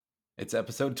It's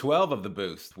episode 12 of The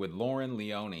Boost with Lauren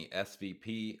Leone,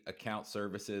 SVP, Account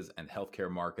Services and Healthcare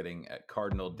Marketing at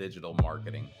Cardinal Digital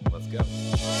Marketing. Let's go.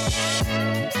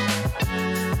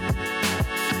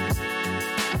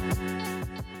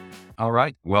 All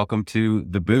right. Welcome to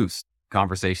The Boost,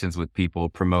 conversations with people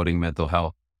promoting mental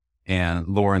health. And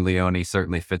Lauren Leone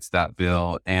certainly fits that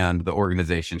bill, and the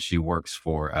organization she works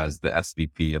for as the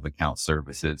SVP of Account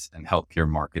Services and Healthcare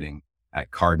Marketing at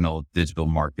Cardinal Digital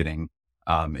Marketing.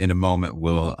 In a moment,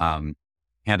 we'll hand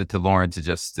it to Lauren to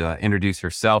just introduce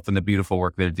herself and the beautiful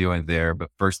work they're doing there. But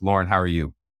first, Lauren, how are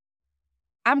you?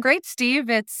 I'm great, Steve.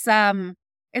 It's a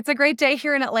great day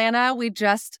here in Atlanta. We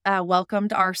just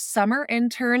welcomed our summer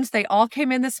interns. They all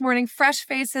came in this morning, fresh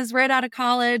faces, right out of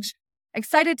college,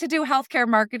 excited to do healthcare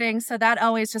marketing. So that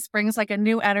always just brings like a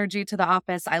new energy to the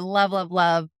office. I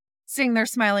love seeing their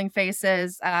smiling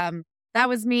faces. That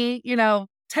was me,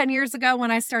 10 years ago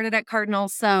when I started at Cardinal.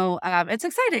 So it's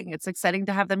exciting. It's exciting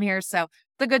to have them here. So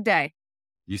it's a good day.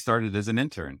 You started as an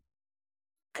intern.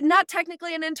 Not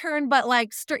technically an intern, but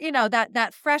like,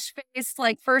 that fresh face,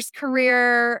 like first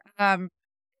career. Yeah,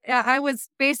 I was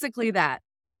basically that.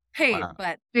 Paid, Wow.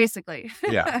 but basically.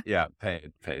 Yeah.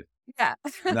 Paid. Yeah.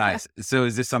 Nice. So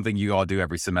is this something you all do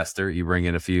every semester? You bring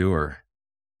in a few or?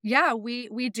 Yeah,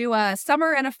 we do a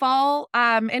summer and a fall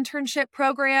internship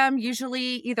program,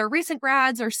 usually either recent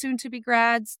grads or soon to be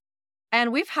grads.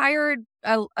 And we've hired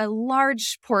a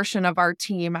large portion of our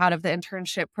team out of the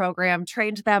internship program,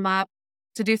 trained them up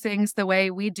to do things the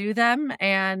way we do them.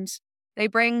 And they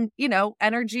bring,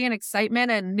 energy and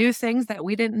excitement and new things that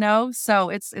we didn't know. So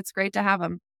it's great to have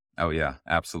them. Oh yeah,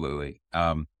 absolutely.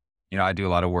 I do a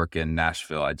lot of work in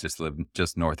Nashville. I just live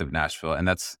just north of Nashville. And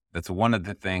that's one of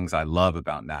the things I love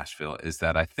about Nashville is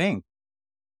that I think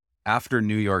after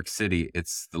New York City,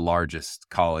 it's the largest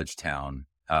college town.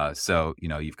 So,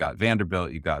 you've got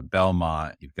Vanderbilt, you've got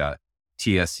Belmont, you've got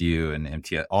TSU and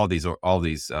MTS, all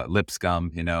these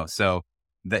Lipscomb, so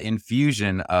the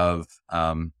infusion of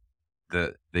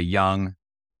the young,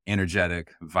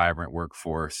 energetic, vibrant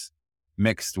workforce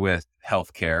mixed with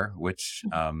healthcare, which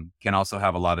can also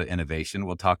have a lot of innovation.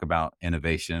 We'll talk about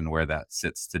innovation and where that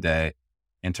sits today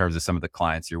in terms of some of the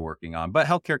clients you're working on. But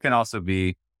healthcare can also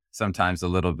be sometimes a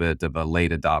little bit of a late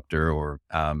adopter or,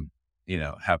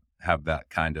 have that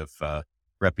kind of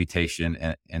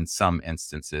reputation in some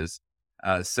instances.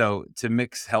 So to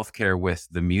mix healthcare with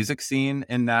the music scene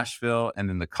in Nashville and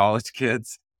then the college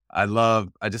kids, I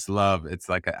just love, it's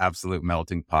like an absolute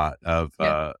melting pot of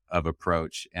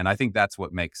approach. And I think that's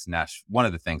what makes one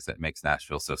of the things that makes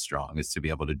Nashville so strong is to be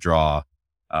able to draw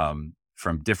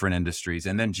from different industries.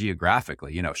 And then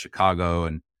geographically,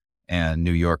 Chicago and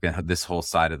New York and this whole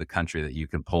side of the country that you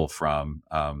can pull from.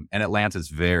 And Atlanta's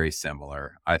very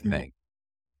similar, I think.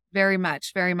 Very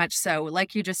much so.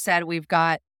 Like you just said, we've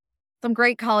got some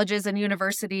great colleges and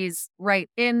universities right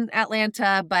in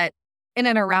Atlanta, but in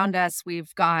and around us,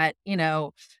 we've got,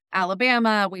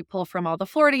 Alabama. We pull from all the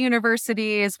Florida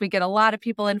universities. We get a lot of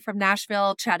people in from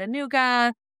Nashville,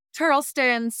 Chattanooga,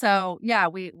 Charleston. So yeah,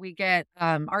 we get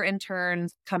our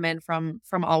interns come in from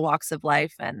all walks of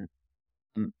life, and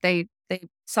they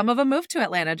some of them moved to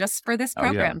Atlanta just for this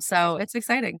program. Oh, yeah. So it's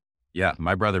exciting. Yeah,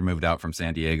 my brother moved out from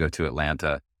San Diego to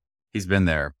Atlanta. He's been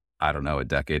there, I don't know, a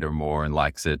decade or more and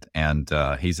likes it. And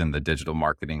he's in the digital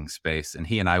marketing space. And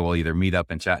he and I will either meet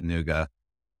up in Chattanooga,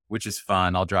 which is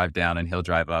fun. I'll drive down and he'll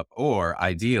drive up. Or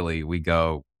ideally, we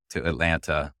go to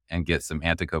Atlanta and get some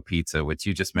Antico pizza, which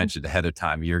you just mentioned ahead of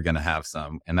time. You're going to have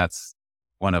some. And that's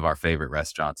one of our favorite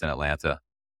restaurants in Atlanta.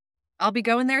 I'll be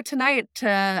going there tonight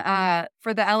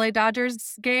for the LA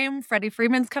Dodgers game. Freddie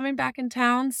Freeman's coming back in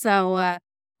town. So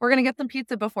we're going to get some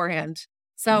pizza beforehand.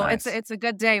 So Nice. It's a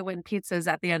good day when pizza's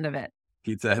at the end of it.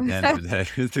 Pizza at the end of the day.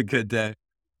 It's a good day.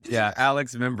 Yeah.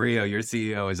 Alex Membrio, your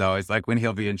CEO, is always like, when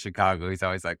he'll be in Chicago, he's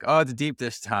always like, oh, it's deep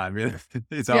dish time.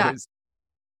 He's always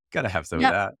got to have some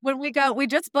of that. When we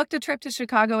just booked a trip to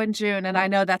Chicago in June, and I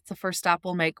know that's the first stop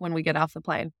we'll make when we get off the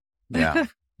plane. Yeah.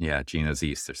 Yeah. Gino's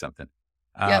East or something.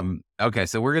 Yep. Okay.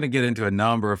 So we're going to get into a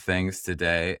number of things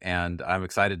today, and I'm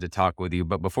excited to talk with you.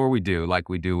 But before we do, like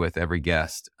we do with every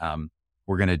guest,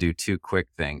 we're going to do two quick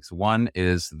things. One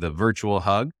is the virtual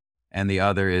hug, and the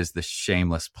other is the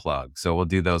shameless plug. So we'll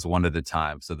do those one at a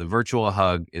time. So the virtual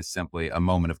hug is simply a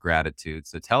moment of gratitude.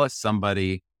 So tell us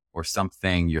somebody or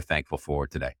something you're thankful for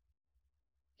today.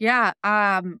 Yeah.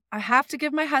 I have to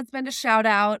give my husband a shout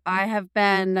out. I have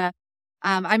been,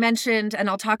 I mentioned, and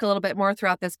I'll talk a little bit more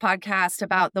throughout this podcast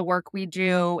about the work we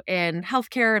do in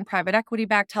healthcare and private equity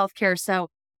backed healthcare. So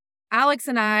Alex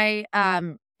and I,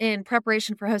 in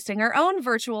preparation for hosting our own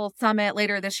virtual summit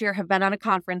later this year, have been on a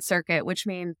conference circuit, which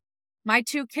means my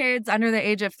two kids under the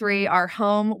age of 3 are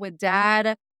home with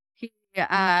dad. He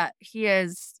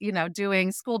is,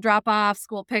 doing school drop off,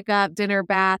 school pickup, dinner,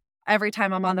 bath every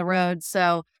time I'm on the road.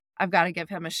 So I've got to give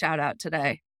him a shout out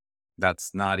today.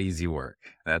 That's not easy work.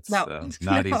 That's No,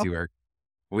 not no. easy work.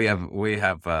 We have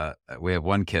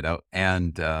one kiddo,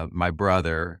 and my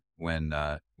brother, when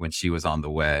she was on the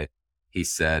way, he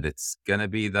said it's gonna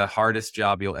be the hardest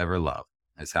job you'll ever love.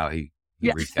 Is how he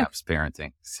Yeah, recaps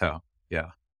parenting. So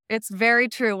yeah, it's very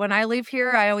true. When I leave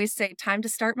here, I always say, time to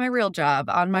start my real job,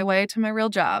 on my way to my real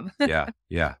job.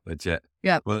 yeah, legit.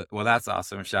 Yep. Well, that's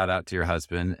awesome. Shout out to your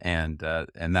husband and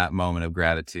that moment of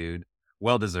gratitude,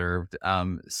 well deserved.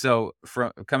 So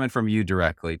coming from you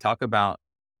directly, talk about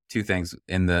two things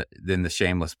in the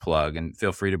shameless plug, and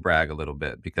feel free to brag a little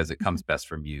bit because it comes best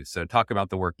from you. So talk about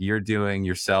the work you're doing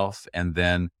yourself, and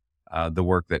then the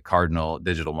work that Cardinal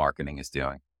Digital Marketing is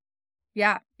doing.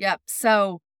 Yeah. Yep.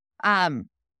 So,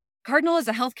 Cardinal is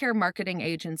a healthcare marketing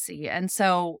agency. And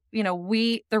so,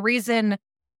 the reason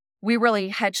we really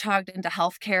hedgehogged into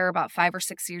healthcare about 5 or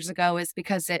 6 years ago is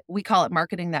because we call it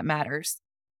marketing that matters.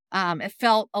 It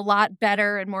felt a lot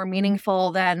better and more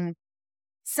meaningful than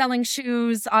selling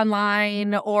shoes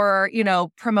online or,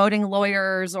 promoting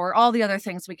lawyers or all the other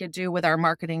things we could do with our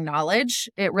marketing knowledge.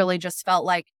 It really just felt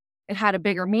like it had a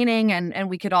bigger meaning, and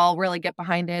we could all really get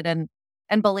behind it and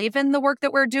believe in the work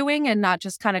that we're doing, and not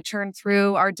just kind of churn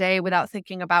through our day without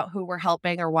thinking about who we're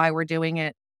helping or why we're doing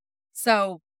it.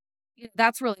 So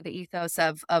that's really the ethos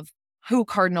of who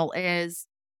Cardinal is.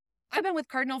 I've been with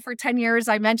Cardinal for 10 years.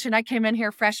 I mentioned I came in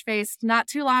here fresh-faced not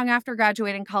too long after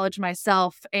graduating college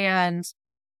myself, and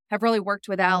have really worked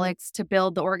with Alex to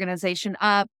build the organization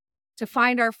up, to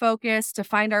find our focus, to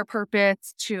find our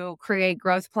purpose, to create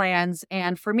growth plans.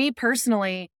 And for me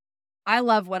personally, I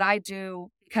love what I do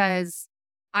because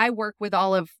I work with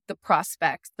all of the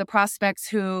prospects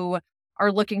who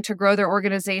are looking to grow their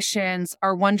organizations,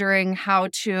 are wondering how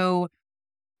to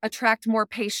attract more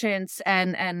patients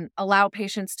and allow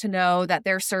patients to know that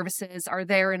their services are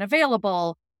there and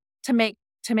available, to make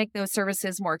those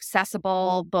services more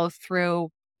accessible, both through,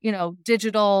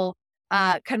 digital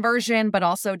conversion, but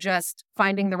also just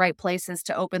finding the right places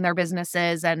to open their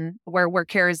businesses and where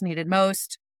care is needed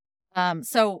most.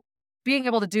 So being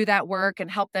able to do that work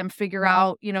and help them figure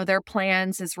out, their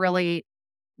plans is really,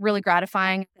 really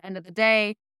gratifying at the end of the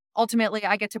day. Ultimately,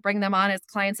 I get to bring them on as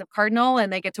clients of Cardinal,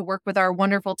 and they get to work with our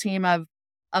wonderful team of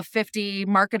 50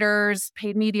 marketers,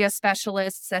 paid media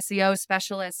specialists, SEO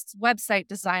specialists, website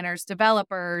designers,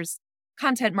 developers,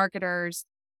 content marketers,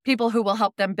 people who will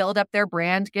help them build up their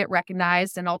brand, get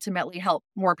recognized, and ultimately help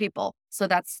more people. So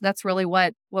that's really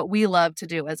what we love to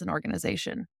do as an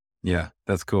organization. Yeah,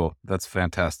 that's cool. That's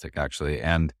fantastic, actually.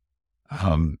 And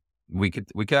we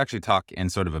could actually talk in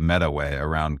sort of a meta way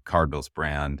around Cardinal's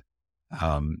brand.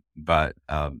 But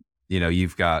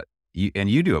you've got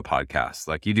you do a podcast,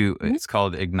 like you do. Mm-hmm. It's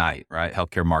called Ignite, right?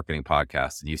 Healthcare Marketing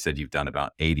Podcast. And you said you've done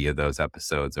about 80 of those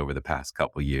episodes over the past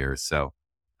couple of years. So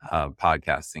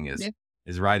podcasting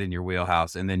is right in your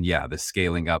wheelhouse. And then the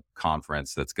Scaling Up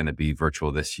conference that's going to be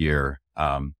virtual this year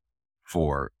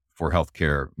for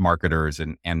healthcare marketers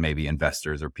and maybe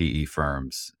investors or PE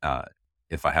firms,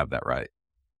 if I have that right.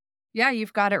 Yeah,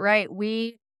 you've got it right.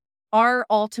 Our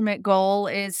ultimate goal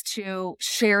is to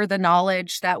share the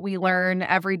knowledge that we learn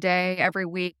every day, every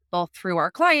week, both through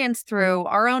our clients, through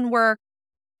our own work.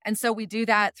 And so we do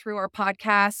that through our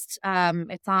podcast.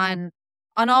 It's on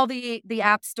all the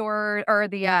app store or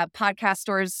the podcast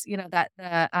stores, that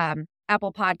the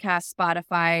Apple Podcast,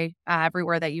 Spotify,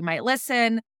 everywhere that you might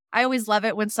listen. I always love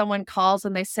it when someone calls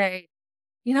and they say,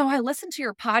 I listened to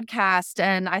your podcast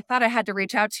and I thought I had to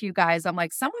reach out to you guys. I'm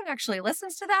like, someone actually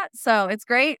listens to that. So it's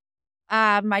great.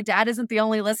 My dad isn't the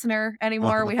only listener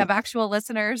anymore. We have actual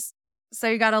listeners. So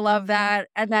you got to love that.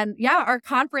 And then, our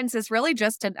conference is really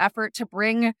just an effort to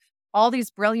bring all these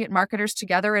brilliant marketers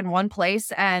together in one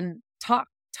place and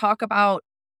talk about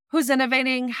who's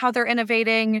innovating, how they're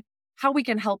innovating, how we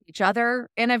can help each other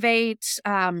innovate.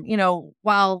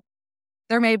 While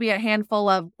there may be a handful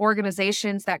of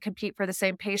organizations that compete for the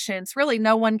same patients, really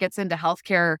no one gets into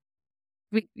healthcare,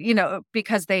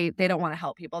 because they don't want to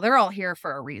help people. They're all here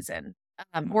for a reason,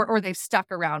 or they've stuck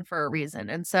around for a reason.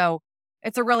 And so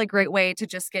it's a really great way to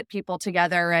just get people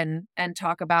together and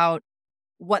talk about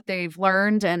what they've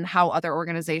learned and how other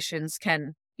organizations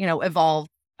can, evolve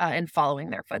in following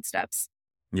their footsteps.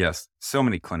 Yes. So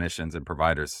many clinicians and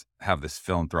providers have this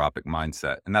philanthropic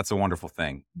mindset, and that's a wonderful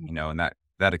thing, and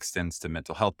that extends to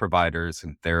mental health providers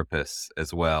and therapists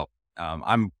as well.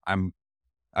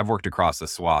 I've worked across a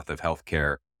swath of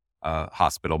healthcare,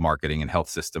 hospital marketing and health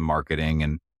system marketing,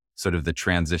 and sort of the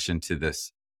transition to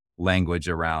this language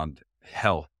around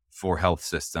health for health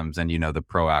systems and, the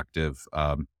proactive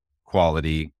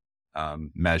quality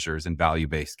measures and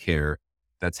value-based care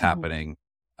that's Mhm. happening.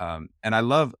 And I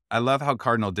love how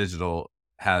Cardinal Digital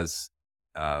has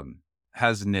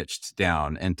niched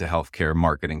down into healthcare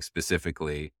marketing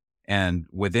specifically. And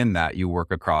within that, you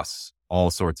work across all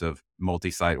sorts of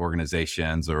multi-site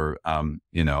organizations or,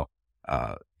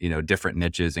 different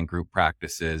niches and group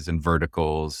practices and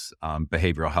verticals,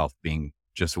 behavioral health being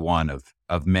just one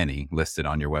of many listed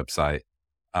on your website.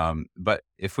 But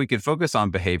if we could focus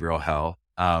on behavioral health,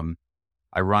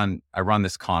 I run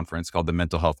this conference called the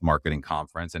Mental Health Marketing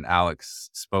Conference, and Alex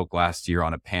spoke last year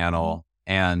on a panel.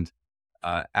 And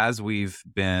as we've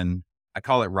been, I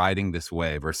call it riding this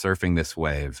wave or surfing this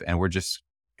wave, and we're just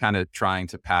kind of trying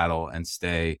to paddle and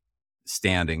stay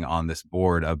standing on this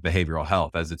board of behavioral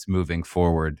health as it's moving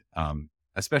forward,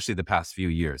 especially the past few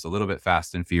years, a little bit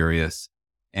fast and furious.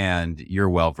 And you're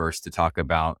well versed to talk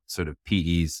about sort of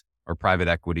PE's or private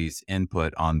equity's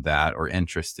input on that or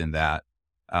interest in that.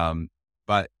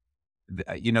 But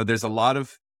there's a lot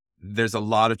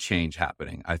of change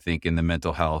happening, I think, in the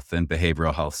mental health and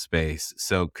behavioral health space.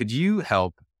 So could you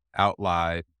help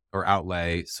outlay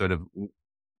sort of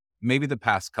maybe the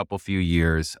past couple few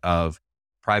years of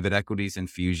private equity's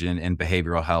infusion in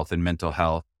behavioral health and mental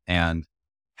health and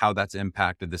how that's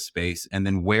impacted the space, and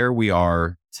then where we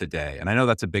are today? And I know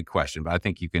that's a big question, but I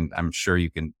think I'm sure you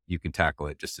can tackle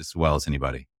it just as well as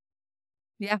anybody.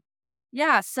 Yeah.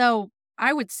 Yeah. So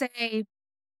I would say,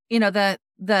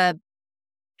 the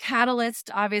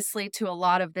catalyst obviously to a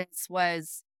lot of this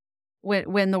was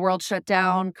when the world shut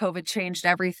down. COVID changed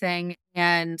everything.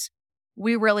 And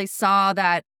we really saw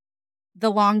that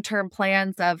the long-term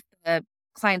plans of the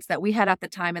clients that we had at the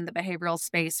time in the behavioral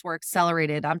space were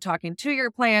accelerated. I'm talking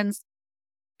 2-year plans,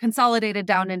 consolidated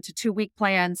down into 2-week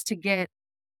plans to get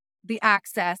the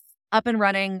access up and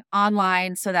running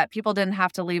online so that people didn't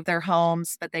have to leave their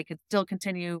homes, but they could still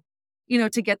continue,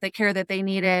 to get the care that they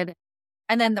needed.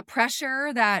 And then the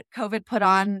pressure that COVID put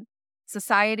on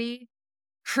society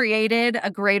created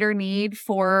a greater need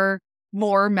for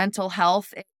more mental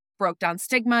health. It broke down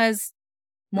stigmas.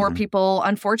 More Mhm. people,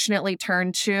 unfortunately,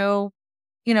 turned to,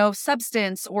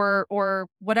 substance or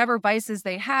whatever vices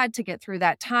they had to get through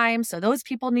that time. So those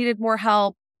people needed more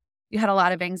help. You had a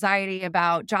lot of anxiety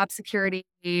about job security,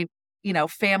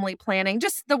 family planning,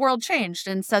 just the world changed.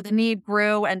 And so the need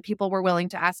grew and people were willing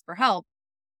to ask for help.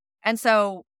 And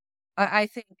so I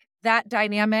think that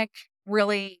dynamic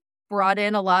really brought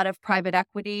in a lot of private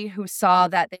equity who saw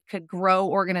that they could grow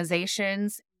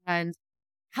organizations and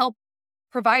help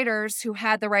providers who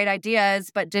had the right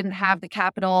ideas but didn't have the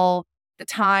capital, the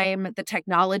time, the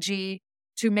technology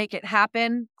to make it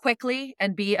happen quickly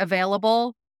and be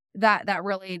available. That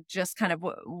really just kind of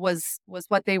was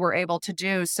what they were able to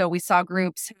do. So we saw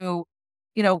groups who,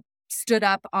 stood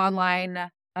up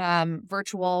online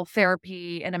virtual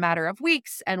therapy in a matter of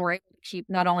weeks and were able to keep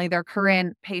not only their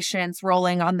current patients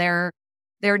rolling on their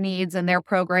needs and their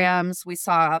programs. We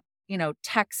saw,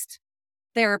 text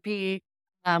therapy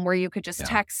where you could just Yeah.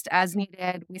 text as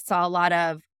needed. We saw a lot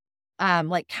of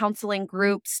like counseling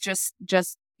groups, just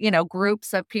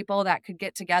groups of people that could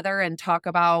get together and talk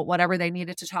about whatever they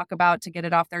needed to talk about to get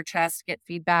it off their chest, get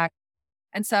feedback.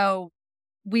 And so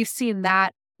we've seen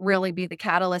that really be the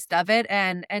catalyst of it.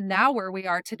 And now where we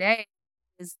are today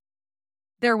is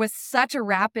there was such a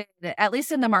rapid, at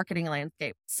least in the marketing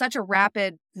landscape, such a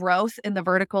rapid growth in the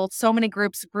vertical. So many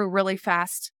groups grew really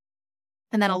fast.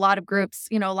 And then a lot of groups,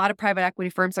 a lot of private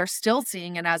equity firms are still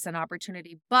seeing it as an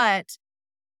opportunity. But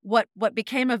what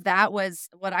became of that was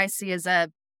what I see as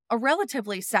a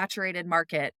relatively saturated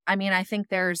market. I mean, I think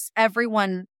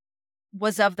everyone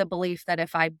was of the belief that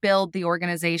if I build the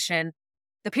organization,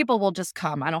 the people will just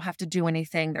come. I don't have to do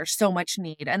anything. There's so much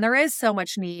need. And there is so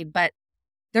much need, but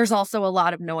there's also a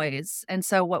lot of noise. And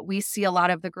so what we see a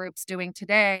lot of the groups doing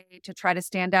today to try to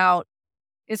stand out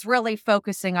is really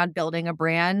focusing on building a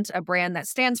brand that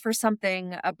stands for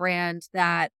something, a brand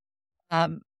that,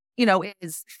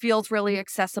 feels really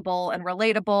accessible and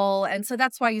relatable. And so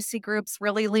that's why you see groups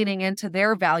really leaning into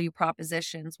their value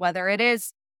propositions, whether it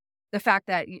is the fact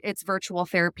that it's virtual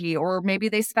therapy, or maybe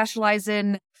they specialize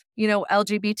in,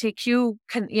 LGBTQ,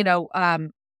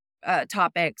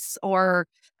 topics, or,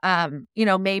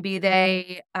 maybe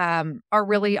they are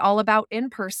really all about in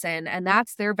person, and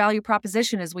that's their value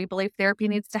proposition is we believe therapy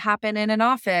needs to happen in an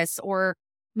office, or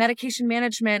medication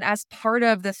management as part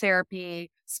of the therapy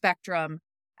spectrum.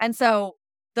 And so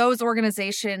those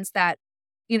organizations that,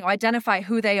 identify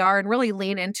who they are and really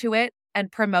lean into it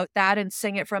and promote that and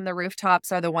sing it from the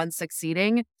rooftops are the ones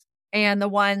succeeding. And the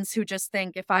ones who just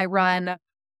think if I run,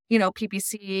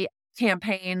 PPC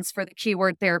campaigns for the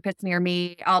keyword therapist near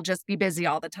me. I'll just be busy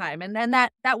all the time. And then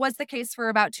that was the case for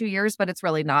about 2 years, but it's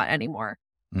really not anymore.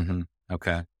 Mm-hmm.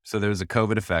 Okay. So there's a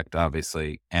COVID effect,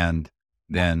 obviously. And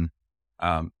then,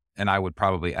 and I would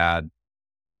probably add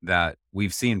that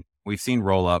we've seen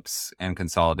roll-ups and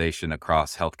consolidation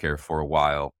across healthcare for a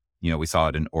while. We saw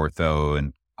it in ortho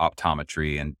and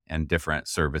optometry and different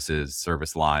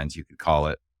service lines, you could call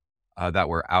it, that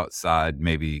were outside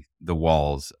maybe the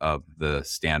walls of the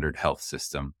standard health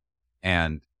system.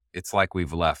 And it's like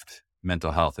we've left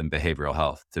mental health and behavioral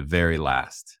health to very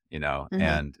last,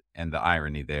 and the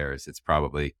irony there is it's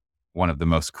probably one of the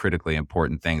most critically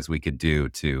important things we could do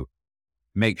to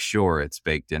make sure it's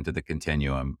baked into the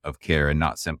continuum of care and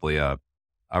not simply a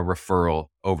referral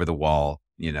over the wall,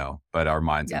 but our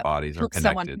minds and bodies are Hope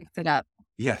someone connected. picks it up.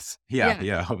 Yes.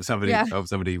 Yeah. Hope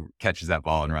somebody catches that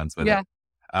ball and runs with it.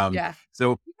 Yeah.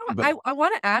 So I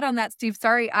want to add on that, Steve.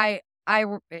 Sorry.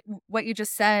 What you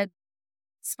just said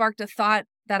sparked a thought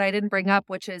that I didn't bring up,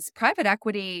 which is private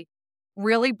equity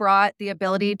really brought the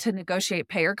ability to negotiate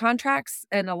payer contracts.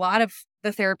 And a lot of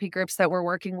the therapy groups that we're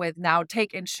working with now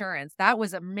take insurance. That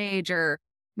was a major,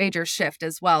 major shift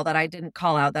as well that I didn't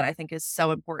call out that I think is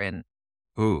so important.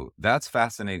 Ooh, that's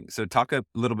fascinating. So talk a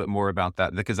little bit more about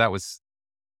that, because that was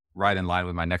right in line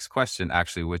with my next question,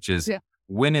 actually, which is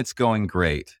when it's going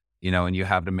great, and you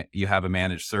have a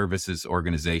managed services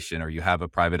organization or you have a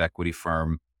private equity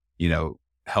firm,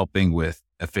 helping with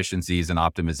efficiencies and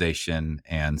optimization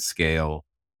and scale.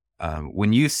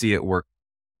 When you see it work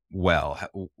well,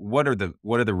 what are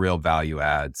the real value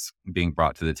adds being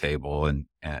brought to the table, and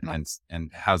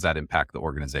how's that impact the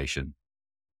organization?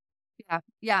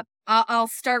 Yeah. I'll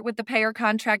start with the payer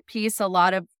contract piece. A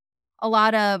lot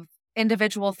of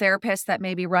individual therapists that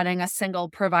may be running a single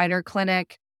provider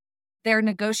clinic, their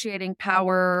negotiating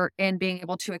power and being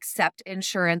able to accept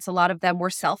insurance. A lot of them were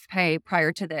self-pay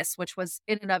prior to this, which was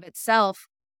in and of itself,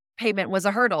 payment was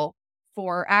a hurdle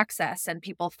for access. And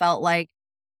people felt like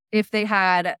if they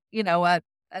had, a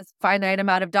finite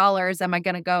amount of dollars, am I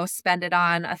going to go spend it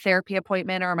on a therapy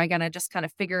appointment, or am I going to just kind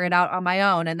of figure it out on my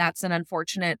own? And that's an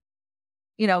unfortunate,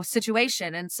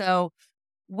 situation. And so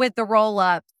with the roll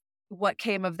up, what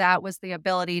came of that was the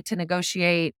ability to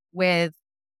negotiate with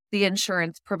the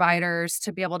insurance providers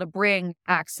to be able to bring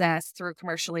access through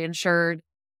commercially insured,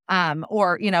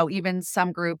 or, even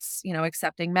some groups,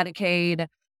 accepting Medicaid,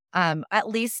 at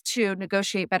least to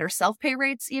negotiate better self-pay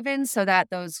rates, even so that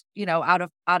those, out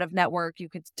of network, you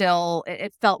could still,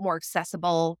 it felt more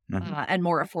accessible and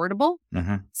more affordable.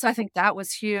 So I think that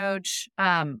was huge.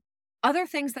 Other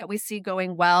things that we see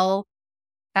going well,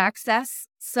 access.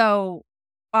 So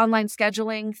online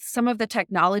scheduling, some of the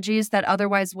technologies that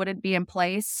otherwise wouldn't be in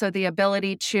place. So the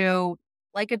ability to,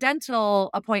 like a dental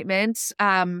appointment,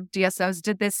 DSOs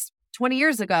did this 20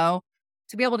 years ago,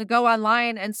 to be able to go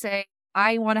online and say,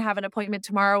 I want to have an appointment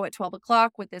tomorrow at 12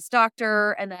 o'clock with this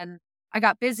doctor. And then I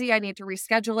got busy. I need to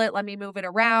reschedule it. Let me move it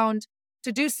around.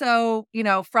 To do so,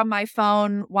 from my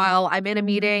phone while I'm in a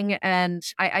meeting and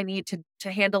I need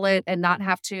to handle it and not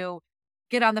have to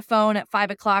get on the phone at 5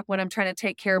 o'clock when I'm trying to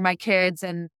take care of my kids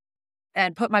and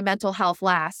put my mental health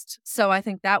last. So I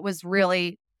think that was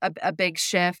really a big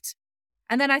shift.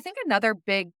 And then I think another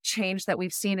big change that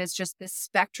we've seen is just the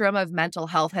spectrum of mental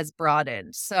health has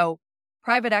broadened. So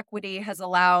private equity has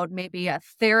allowed maybe a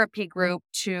therapy group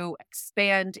to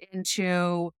expand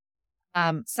into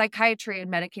psychiatry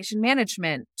and medication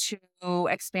management, to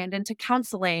expand into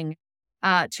counseling,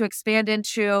 to expand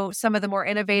into some of the more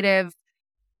innovative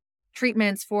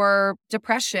treatments for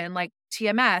depression, like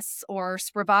TMS or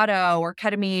Spravato or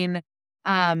ketamine,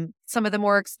 some of the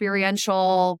more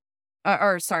experimental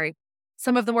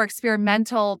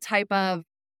type of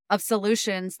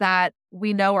solutions that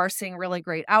we know are seeing really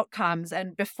great outcomes.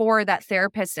 And before, that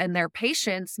therapist and their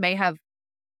patients may have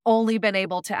only been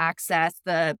able to access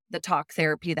the talk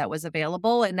therapy that was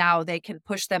available. And now they can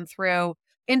push them through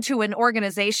into an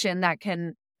organization that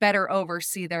can better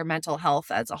oversee their mental health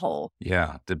as a whole.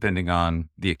 Yeah, depending on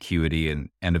the acuity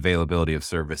and availability of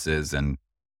services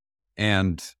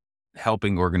and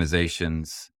helping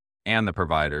organizations and the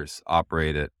providers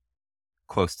operate at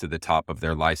close to the top of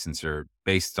their licensure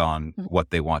based on what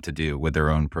they want to do with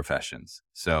their own professions.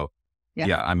 So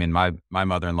yeah, I mean, my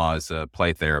mother-in-law is a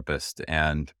play therapist,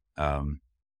 and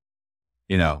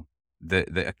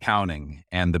the accounting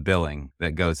and the billing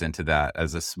that goes into that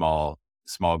as a small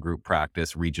group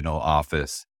practice, regional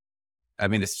office. I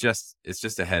mean, it's just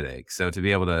a headache. So to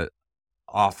be able to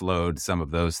offload some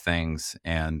of those things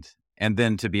and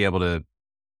then to be able to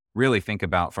really think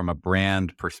about from a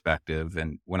brand perspective.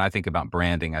 And when I think about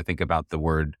branding, I think about the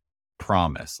word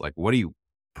promise. Like, what do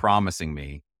promising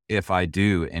me if I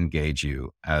do engage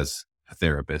you as a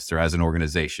therapist or as an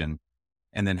organization?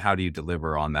 And then how do you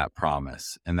deliver on that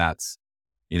promise? And that's,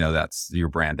 that's your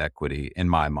brand equity in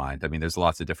my mind. I mean, there's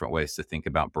lots of different ways to think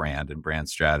about brand and brand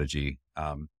strategy.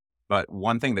 But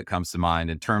one thing that comes to mind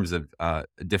in terms of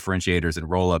differentiators and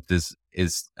roll up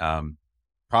is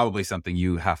probably something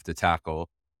you have to tackle,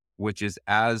 which is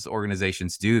as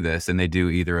organizations do this and they do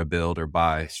either a build or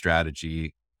buy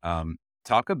strategy,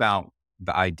 talk about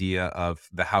the idea of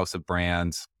the house of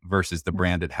brands versus the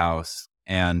branded house,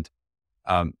 and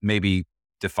maybe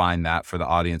define that for the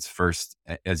audience first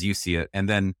as you see it. And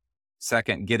then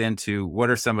second, get into what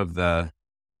are some of the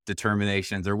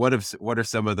determinations, or what are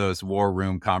some of those war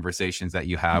room conversations that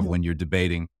you have when you're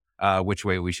debating which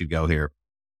way we should go here?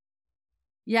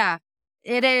 Yeah,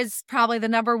 it is probably the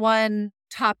number one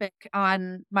topic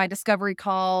on my discovery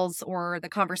calls or the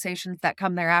conversations that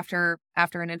come thereafter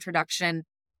after an introduction,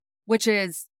 which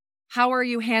is, how are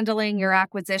you handling your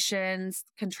acquisitions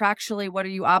contractually? What are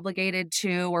you obligated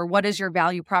to, or what is your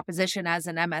value proposition as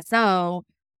an MSO?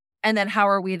 And then how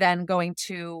are we then going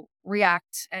to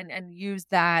react and use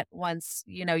that once,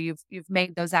 you've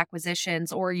made those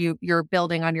acquisitions, or you're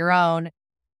building on your own.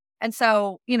 And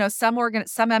so, some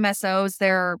MSOs,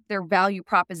 their value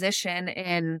proposition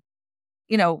in,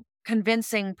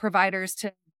 convincing providers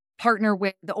to partner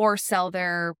with or sell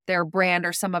their brand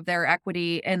or some of their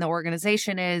equity in the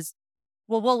organization is,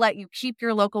 well, we'll let you keep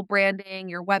your local branding,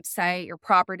 your website, your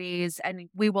properties, and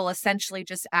we will essentially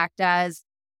just act as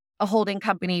a holding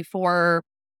company for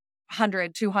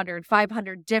 100, 200,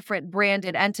 500 different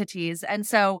branded entities. And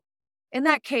so in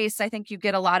that case, I think you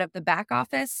get a lot of the back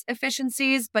office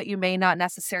efficiencies, but you may not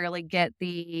necessarily get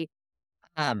the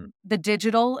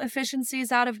digital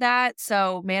efficiencies out of that.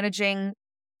 So managing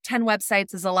 10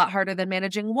 websites is a lot harder than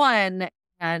managing one,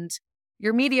 and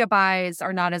your media buys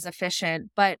are not as efficient.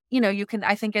 But, you can,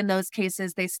 I think in those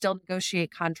cases, they still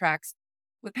negotiate contracts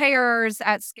with payers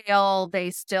at scale. They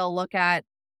still look at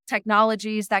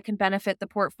technologies that can benefit the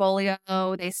portfolio.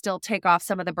 They still take off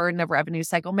some of the burden of revenue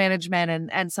cycle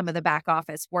management and some of the back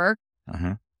office work.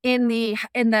 In the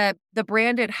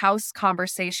branded house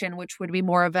conversation, which would be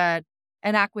more of an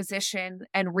acquisition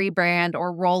and rebrand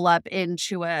or roll up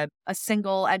into a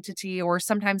single entity, or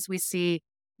sometimes we see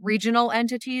regional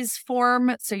entities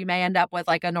form. So you may end up with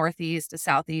like a Northeast, a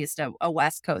Southeast, a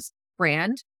West Coast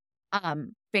brand,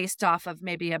 based off of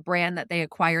maybe a brand that they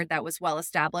acquired that was well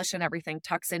established and everything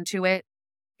tucks into it.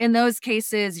 In those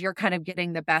cases, you're kind of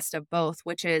getting the best of both,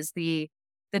 which is the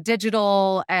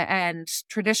digital and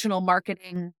traditional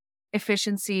marketing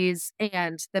efficiencies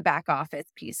and the back office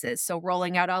pieces. So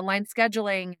rolling out online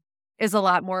scheduling is a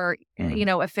lot more,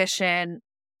 efficient.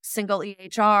 Single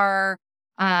EHR,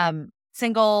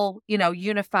 single,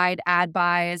 unified ad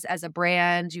buys as a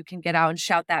brand. You can get out and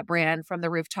shout that brand from the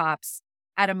rooftops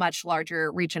at a much larger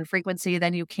reach and frequency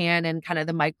than you can in kind of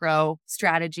the micro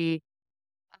strategy.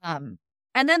 And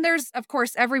then there's, of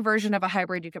course, every version of a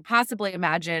hybrid you could possibly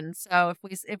imagine. So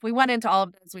if we went into all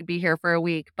of those, we'd be here for a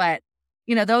week. But,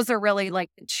 those are really like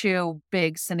the two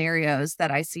big scenarios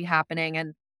that I see happening.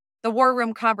 And the war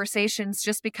room conversations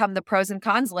just become the pros and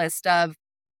cons list of,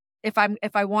 if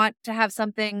I want to have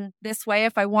something this way,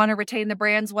 if I want to retain the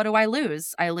brands, what do I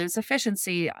lose? I lose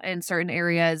efficiency in certain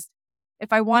areas.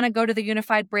 If I want to go to the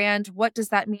unified brand, what does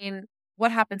that mean?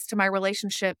 What happens to my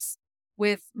relationships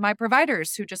with my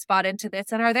providers who just bought into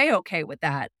this? And are they okay with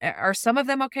that? Are some of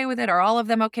them okay with it? Are all of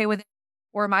them okay with it?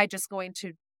 Or am I just going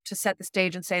to set the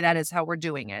stage and say that is how we're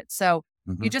doing it? So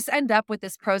you just end up with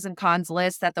this pros and cons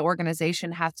list that the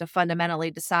organization has to fundamentally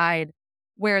decide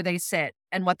where they sit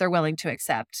and what they're willing to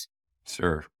accept.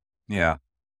 Sure. Yeah.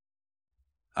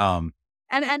 And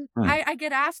I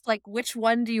get asked, like, which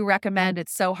one do you recommend?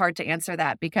 It's so hard to answer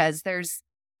that because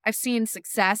I've seen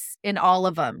success in all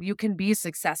of them. You can be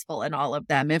successful in all of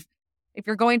them. If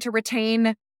you're going to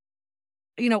retain,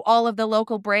 all of the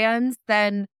local brands,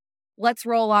 then let's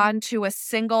roll on to a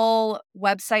single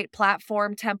website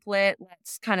platform template.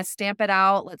 Let's kind of stamp it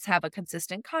out. Let's have a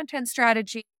consistent content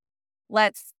strategy.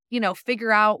 Let's,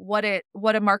 figure out what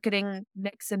a marketing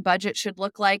mix and budget should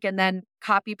look like, and then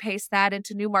copy paste that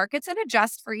into new markets and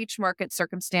adjust for each market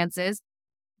circumstances.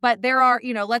 But there are,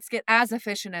 let's get as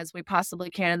efficient as we possibly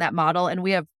can in that model. And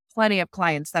we have plenty of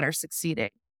clients that are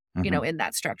succeeding, in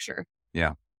that structure.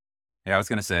 Yeah. Yeah. I was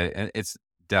going to say, it's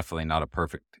definitely not a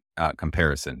perfect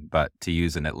comparison, but to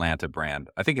use an Atlanta brand,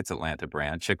 I think it's Atlanta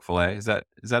brand, Chick-fil-A. Is that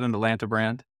an Atlanta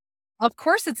brand? Of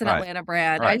course it's an Right. Atlanta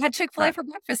brand. Right. I had Chick-fil-A Right. for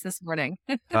breakfast this morning.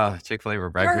 Chick-fil-A for Our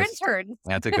breakfast. interns.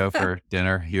 Atlanta go for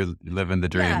dinner. You're living the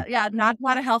dream. Yeah. Not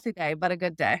a healthy day, but a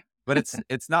good day. But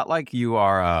it's not like you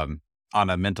are on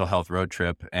a mental health road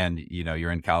trip and,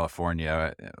 you're in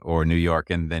California or New York,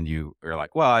 and then you are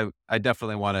like, well, I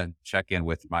definitely want to check in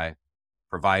with my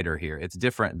provider here. It's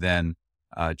different than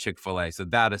Chick-fil-A. So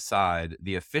that aside,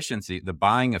 the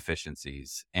buying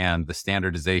efficiencies and the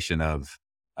standardization of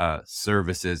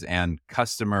services and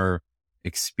customer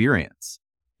experience,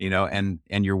 and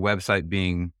your website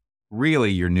being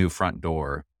really your new front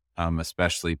door,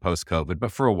 especially post-COVID,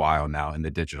 but for a while now in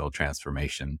the digital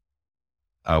transformation,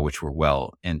 which we're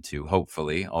well into,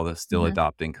 hopefully, although still Mhm.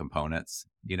 adopting components.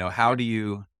 How do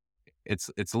you?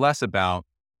 It's less about,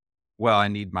 well, I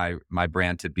need my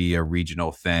brand to be a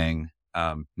regional thing,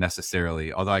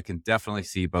 necessarily, although I can definitely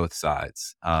see both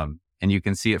sides. And you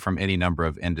can see it from any number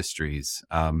of industries,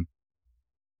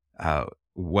 uh,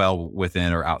 well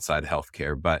within or outside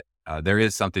healthcare. But there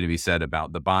is something to be said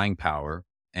about the buying power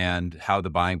and how the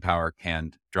buying power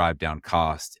can drive down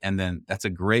cost. And then that's a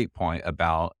great point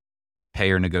about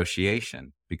payer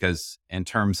negotiation, because in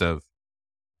terms of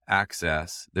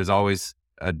access, there's always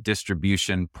a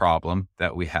distribution problem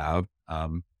that we have.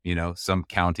 Some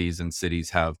counties and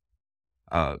cities have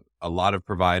a lot of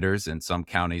providers, and some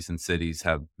counties and cities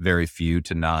have very few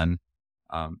to none.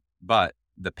 But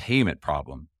the payment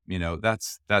problem,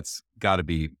 that's got to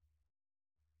be,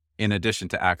 in addition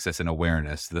to access and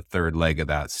awareness, the third leg of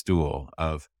that stool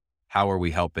of how are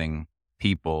we helping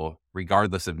people,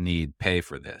 regardless of need, pay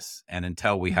for this. And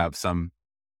until we have some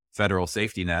federal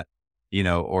safety net,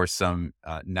 or some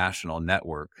national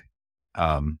network,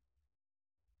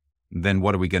 then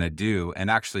what are we going to do? And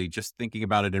actually, just thinking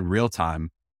about it in real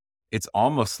time, it's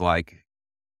almost like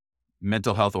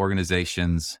mental health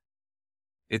organizations.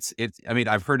 I mean,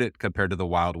 I've heard it compared to the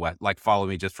Wild West. Like, follow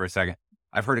me just for a second.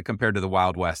 I've heard it compared to the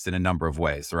Wild West in a number of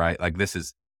ways, right? Like, this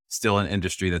is still an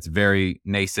industry that's very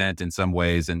nascent in some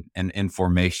ways and in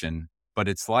formation, but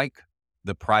it's like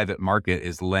the private market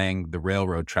is laying the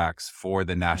railroad tracks for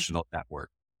the national network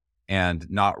and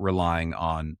not relying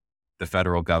on the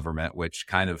federal government, which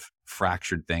kind of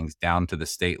fractured things down to the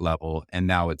state level. And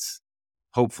now it's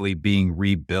hopefully being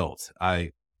rebuilt.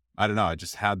 I don't know. I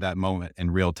just had that moment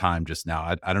in real time just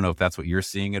now. I don't know if that's what you're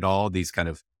seeing at all. These kind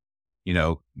of,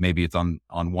 maybe it's on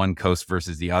one coast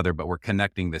versus the other, but we're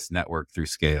connecting this network through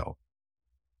scale.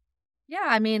 Yeah,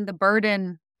 I mean, the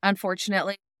burden,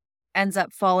 unfortunately, ends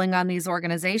up falling on these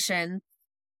organizations,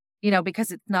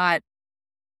 because it's not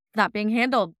being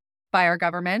handled by our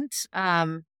government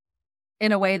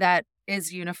in a way that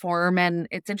is uniform. And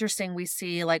it's interesting, we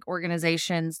see like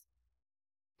organizations,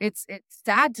 it's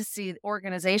sad to see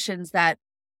organizations that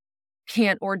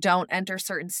can't or don't enter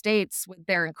certain states with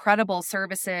their incredible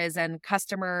services and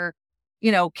customer,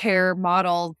 care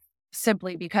model,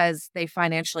 simply because they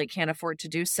financially can't afford to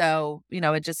do so.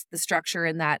 It just, the structure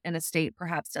in a state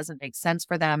perhaps doesn't make sense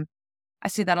for them. I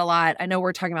see that a lot. I know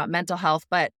we're talking about mental health,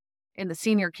 but in the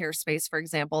senior care space, for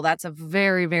example, that's a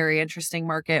very, very interesting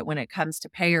market when it comes to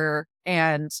payer.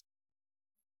 And,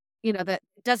 that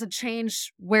doesn't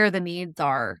change where the needs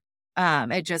are.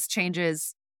 It just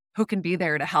changes who can be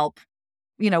there to help,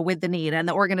 with the need. And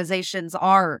the organizations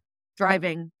are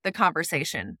driving the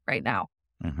conversation right now.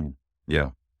 Mm-hmm.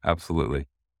 Yeah, absolutely.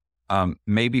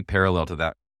 Maybe parallel to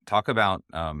that, talk about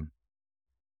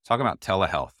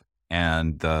telehealth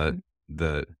and the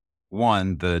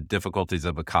difficulties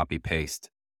of a copy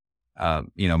paste,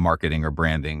 marketing or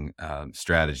branding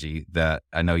strategy that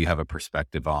I know you have a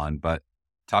perspective on, but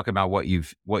talk about what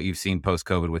you've seen post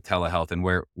COVID with telehealth and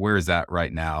where is that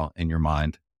right now in your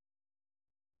mind?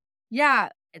 Yeah,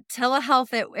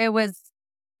 telehealth, it was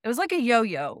like a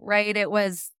yo-yo, right? It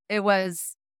was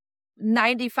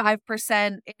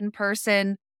 95% in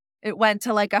person. It went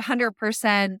to like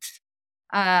 100%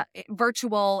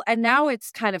 virtual, and now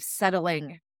it's kind of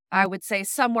settling, I would say,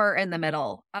 somewhere in the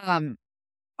middle.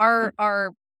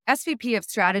 Our SVP of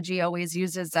strategy always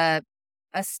uses a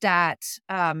stat.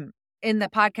 In the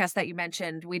podcast that you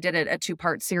mentioned, we did a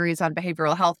 2-part series on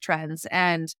behavioral health trends,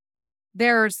 and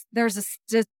there's a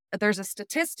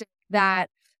statistic that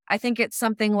I think it's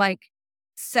something like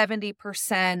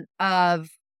 70% of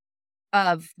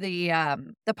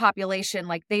the population,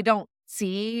 like, they don't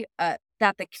see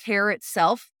that the care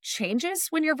itself changes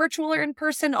when you're virtual or in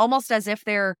person, almost as if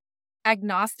they're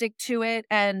agnostic to it.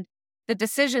 And the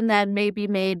decision then may be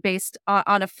made based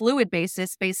on a fluid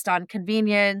basis, based on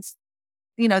convenience,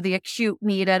 the acute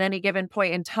need at any given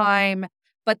point in time.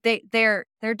 But there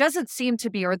doesn't seem to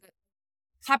be, or the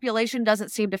population doesn't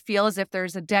seem to feel as if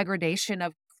there's a degradation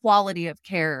of quality of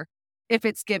care if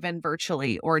it's given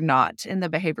virtually or not in the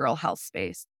behavioral health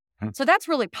space. So that's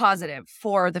really positive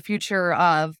for the future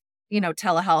of,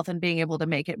 telehealth and being able to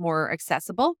make it more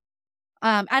accessible.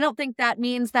 I don't think that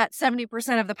means that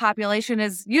 70% of the population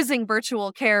is using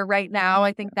virtual care right now.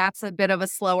 I think that's a bit of a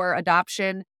slower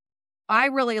adoption. I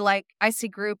see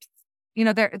groups,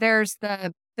 there's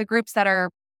the groups that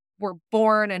were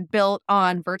born and built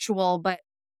on virtual, but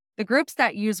the groups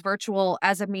that use virtual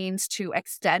as a means to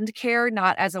extend care,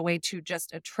 not as a way to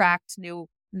just attract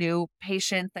new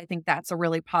patients, I think that's a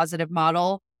really positive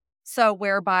model. So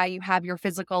whereby you have your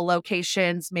physical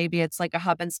locations, maybe it's like a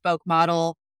hub and spoke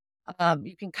model.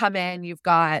 You can come in, you've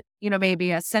got,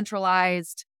 maybe a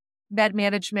centralized med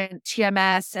management,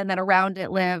 TMS, and then around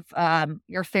it live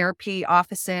your therapy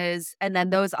offices. And then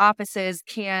those offices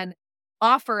can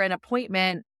offer an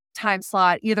appointment time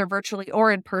slot, either virtually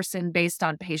or in person, based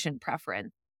on patient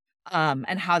preference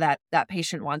and how that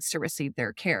patient wants to receive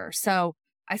their care. So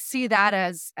I see that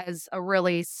as a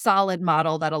really solid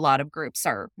model that a lot of groups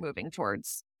are moving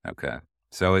towards. Okay.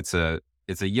 So it's a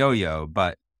yo-yo,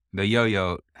 but the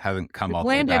yo-yo hasn't come all the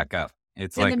way Landed back up.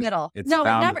 It's in like the middle. it's No,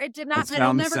 found, it did not. it's It'll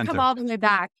found the never come center. all the way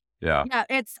back. Yeah.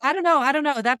 Yeah, I don't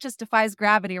know. That just defies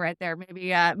gravity right there.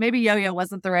 Maybe yo-yo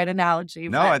wasn't the right analogy.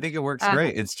 No, but, I think it works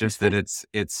great. It's just that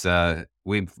it's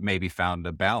we've maybe found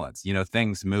a balance.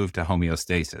 Things move to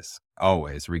homeostasis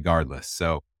always, regardless.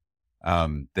 So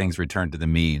things return to the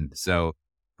mean. So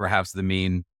perhaps the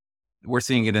mean, we're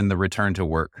seeing it in the return to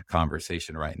work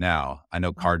conversation right now. I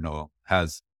know Cardinal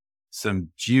has some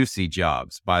juicy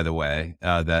jobs, by the way,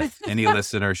 that any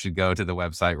listener should go to the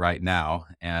website right now.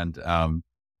 And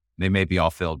they may be all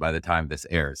filled by the time this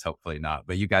airs. Hopefully not.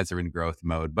 But you guys are in growth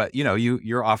mode. But,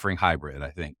 you're offering hybrid, I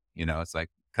think. It's like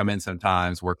come in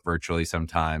sometimes, work virtually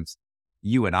sometimes.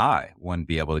 You and I wouldn't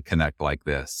be able to connect like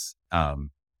this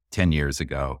 10 years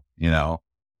ago,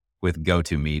 with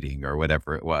GoToMeeting or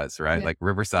whatever it was, right? Yeah. Like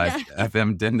Riverside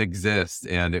FM didn't exist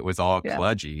and it was all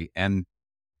kludgy. And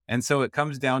so it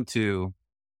comes down to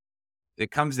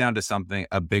something,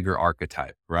 a bigger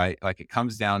archetype, right? Like it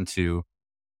comes down to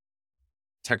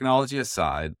technology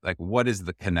aside, like what is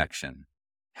the connection?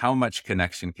 How much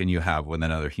connection can you have with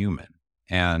another human?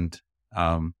 And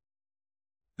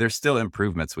there's still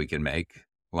improvements we can make.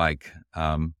 Like,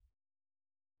 I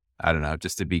don't know,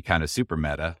 just to be kind of super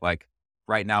meta, like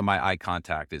right now my eye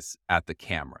contact is at the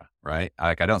camera, right?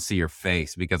 Like I don't see your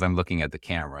face because I'm looking at the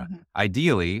camera. Mhm.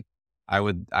 Ideally, I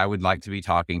would like to be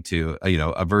talking to,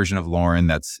 a version of Lauren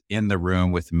that's in the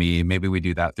room with me. Maybe we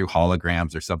do that through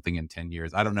holograms or something in 10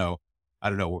 years. I don't know.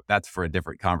 That's for a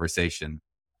different conversation.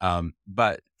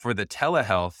 But for the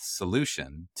telehealth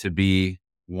solution to be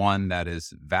one that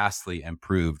is vastly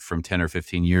improved from 10 or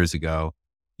 15 years ago,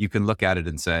 you can look at it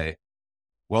and say,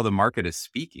 well, the market is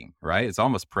speaking, right? It's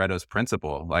almost Pareto's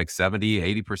principle, like 70,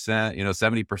 80%,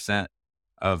 70%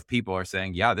 of people are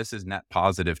saying, yeah, this is net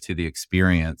positive to the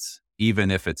experience, even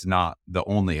if it's not the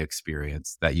only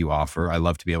experience that you offer. I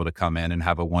love to be able to come in and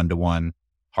have a one-to-one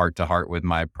heart-to-heart with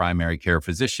my primary care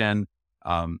physician.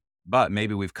 But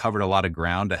maybe we've covered a lot of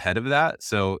ground ahead of that.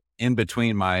 So in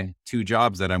between my two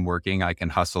jobs that I'm working, I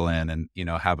can hustle in and,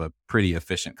 have a pretty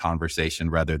efficient conversation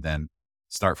rather than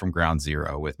start from ground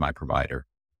zero with my provider.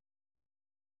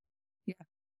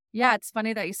 Yeah, it's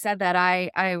funny that you said that.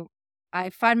 I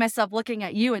find myself looking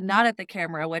at you and not at the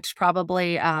camera, which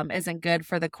probably isn't good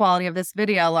for the quality of this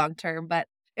video long term. But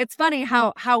it's funny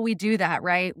how we do that,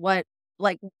 right?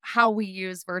 How we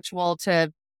use virtual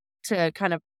to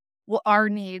kind of our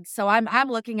needs. So I'm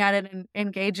looking at it and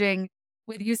engaging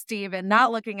with you, Steve, and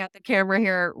not looking at the camera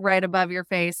here right above your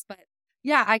face. But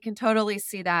yeah, I can totally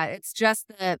see that. It's just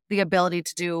the ability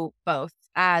to do both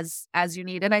as you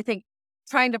need. And I think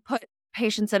trying to put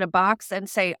patients in a box and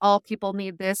say all people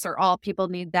need this or all people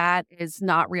need that is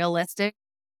not realistic.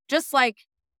 Just like,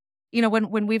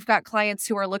 when we've got clients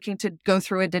who are looking to go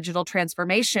through a digital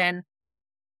transformation,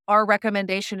 our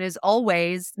recommendation is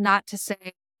always not to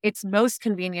say it's most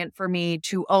convenient for me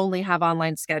to only have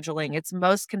online scheduling. It's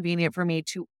most convenient for me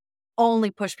to only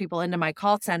push people into my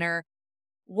call center.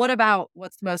 What about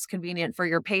what's most convenient for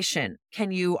your patient?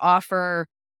 Can you offer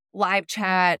live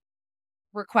chat,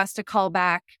 request a call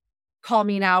back, call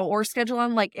me now, or schedule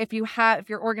on? Like if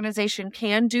your organization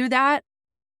can do that,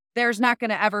 there's not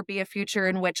going to ever be a future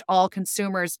in which all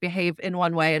consumers behave in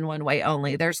one way and one way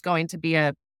only. There's going to be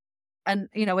a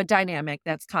dynamic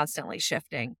that's constantly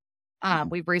shifting.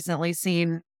 We've recently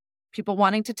seen people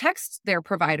wanting to text their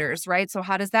providers, right? So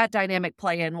how does that dynamic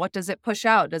play in? What does it push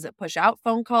out? Does it push out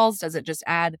phone calls? Does it just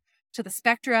add to the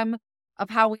spectrum of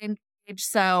how we engage?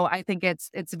 So I think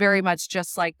it's very much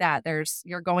just like that.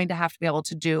 You're going to have to be able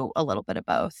to do a little bit of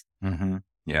both. Mm-hmm.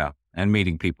 Yeah. And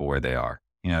meeting people where they are,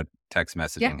 text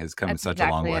messaging has come such a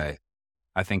long way.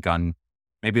 I think on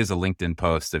maybe as a LinkedIn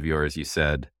post of yours, you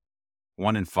said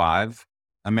 1 in 5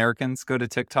 Americans go to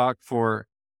TikTok for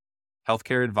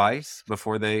healthcare advice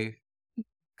before they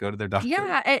go to their doctor?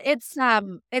 Yeah,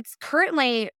 it's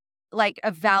currently like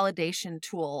a validation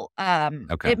tool.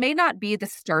 Okay. It may not be the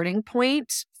starting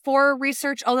point for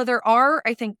research, although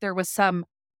I think there was some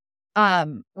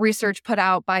research put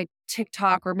out by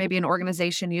TikTok or maybe an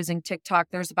organization using TikTok.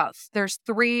 There's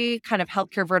three kind of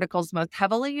healthcare verticals most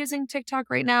heavily using TikTok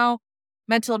right now.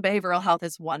 Mental and behavioral health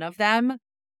is one of them.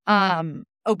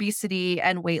 Obesity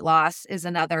and weight loss is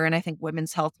another, and I think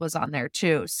women's health was on there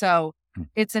too. So Hmm.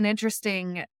 it's an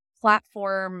interesting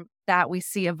platform that we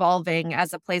see evolving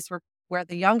as a place where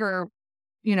the younger,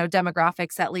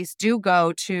 demographics at least do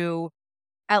go to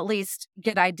at least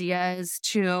get ideas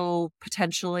to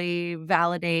potentially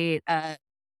validate a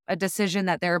decision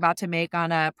that they're about to make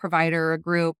on a provider or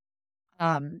group,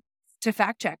 to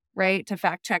fact check, right? To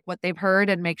fact check what they've heard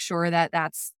and make sure that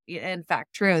that's in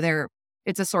fact true.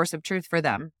 It's a source of truth for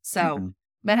them. So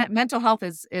Mhm. mental health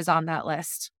is on that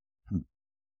list.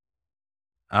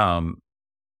 Um,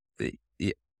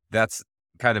 that's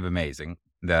kind of amazing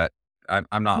that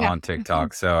I'm not Yeah. on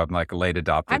TikTok, so I'm like a late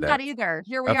adopter I'm there. not either.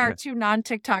 Here we are, Okay. two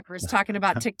non-TikTokers talking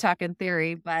about TikTok in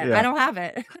theory, but I Yeah. don't have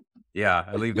it. Yeah,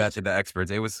 I leave that to the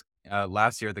experts. It was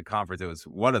last year at the conference. It was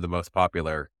one of the most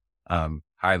popular,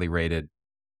 highly rated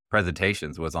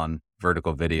presentations was on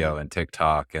vertical video and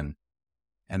TikTok, and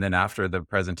then after the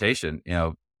presentation,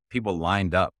 people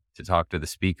lined up to talk to the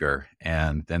speaker,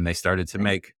 and then they started to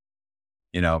make,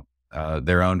 you know,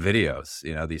 their own videos.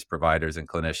 These providers and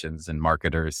clinicians and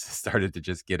marketers started to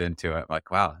just get into it. Like,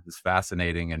 wow, this is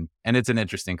fascinating, and it's an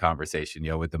interesting conversation.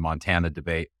 With the Montana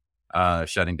debate,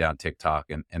 shutting down TikTok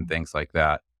and things like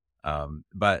that.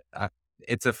 But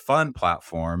it's a fun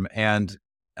platform, and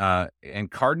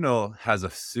Cardinal has a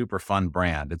super fun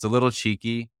brand. It's a little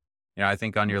cheeky. I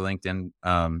think on your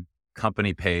LinkedIn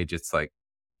company page, it's like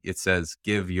it says,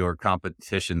 "Give your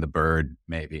competition the bird,"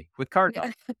 maybe with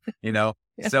Cardinal. Yeah. You know,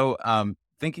 Yeah. so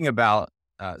thinking about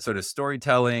sort of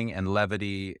storytelling and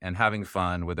levity and having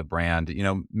fun with a brand,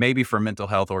 maybe for mental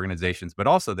health organizations, but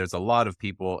also there's a lot of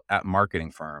people at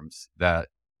marketing firms that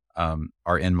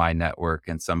are in my network,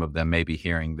 and some of them may be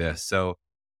hearing this. So,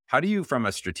 how do you, from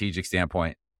a strategic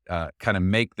standpoint, kind of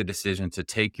make the decision to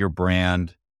take your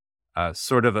brand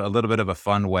sort of a little bit of a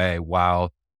fun way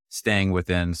while staying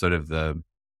within sort of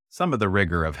some of the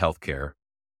rigor of healthcare?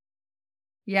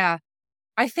 Yeah.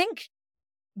 I think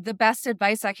the best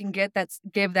advice I can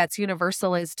that's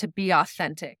universal is to be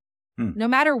authentic, Hmm. no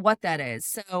matter what that is.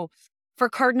 So for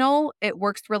Cardinal, it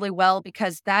works really well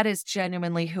because that is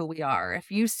genuinely who we are.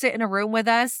 If you sit in a room with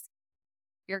us,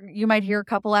 you might hear a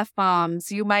couple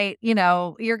F-bombs. You might,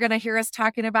 you're going to hear us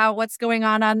talking about what's going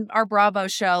on our Bravo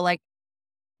show. Like,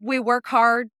 we work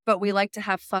hard, but we like to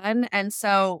have fun. And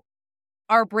so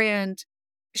our brand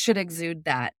should exude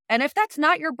that. And if that's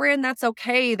not your brand, that's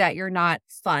okay that you're not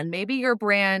fun. Maybe your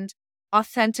brand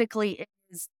authentically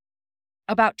is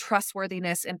about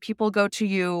trustworthiness, and people go to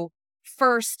you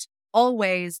first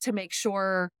always to make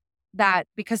sure that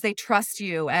because they trust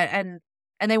you and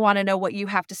they want to know what you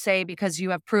have to say because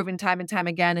you have proven time and time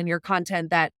again in your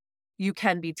content that you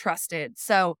can be trusted.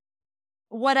 So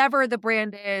whatever the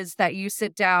brand is that you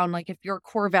sit down, like if your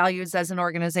core values as an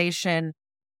organization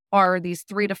are these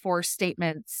 3 to 4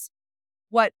 statements,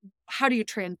 how do you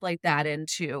translate that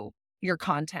into your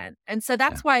content? And so Yeah.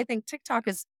 that's why I think TikTok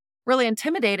is really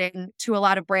intimidating to a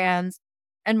lot of brands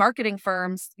and marketing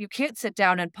firms. You can't sit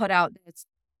down and put out this,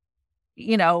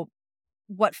 you know,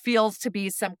 what feels to be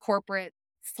some corporate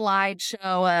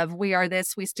slideshow of we are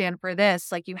this, we stand for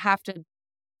this. Like, you have to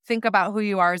think about who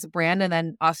you are as a brand and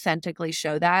then authentically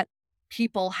show that.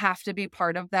 People have to be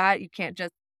part of that. You can't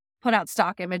just put out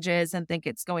stock images and think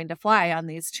it's going to fly on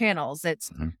these channels.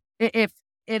 Mhm. If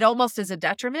it almost is a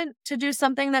detriment to do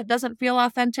something that doesn't feel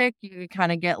authentic, you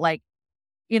kind of get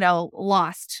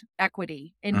lost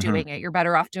equity in Mhm. doing it. You're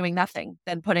better off doing nothing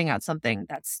than putting out something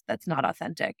that's not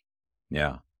authentic.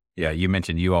 Yeah. Yeah. You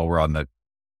mentioned you all were on the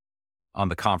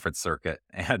conference circuit,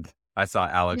 and I saw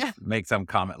Alex Yeah. make some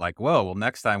comment like, "Whoa, well,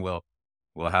 next time we'll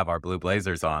have our blue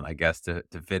blazers on, I guess, to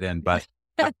fit in." But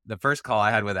the first call I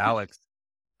had with Alex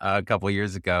a couple of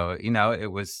years ago, it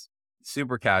was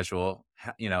super casual,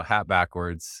 hat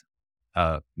backwards,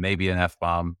 maybe an F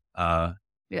bomb, Yeah.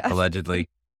 allegedly,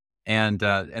 and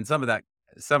some of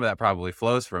that probably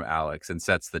flows from Alex and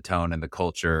sets the tone and the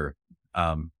culture.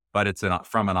 But it's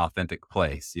from an authentic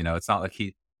place. It's not like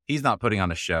he's not putting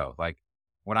on a show. Like,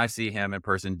 when I see him in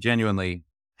person, genuinely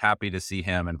happy to see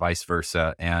him, and vice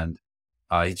versa. And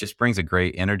he just brings a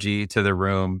great energy to the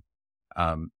room.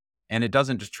 Um, And it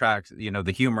doesn't detract,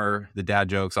 the humor, the dad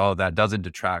jokes, all of that doesn't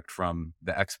detract from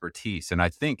the expertise. And I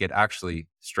think it actually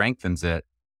strengthens it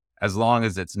as long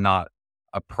as it's not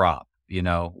a prop,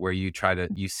 where you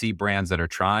see brands that are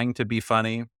trying to be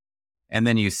funny, and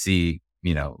then you see,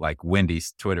 like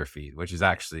Wendy's Twitter feed, which is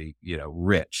actually,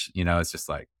 rich, it's just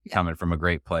like coming from a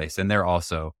great place. And they're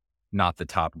also not the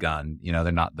Top Gun,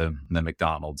 they're not the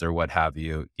McDonald's or what have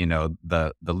you,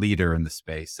 the leader in the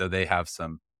space. So they have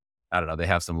some, I don't know, they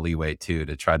have some leeway too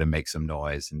to try to make some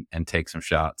noise and take some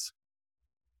shots.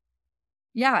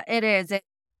 Yeah, it is.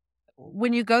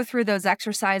 When you go through those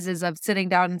exercises of sitting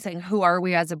down and saying, who are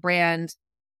we as a brand?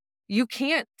 You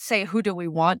can't say, who do we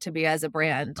want to be as a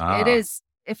brand? It is,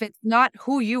 if it's not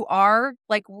who you are,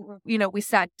 like,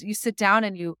 you sit down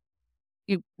and you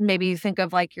maybe think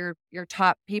of like your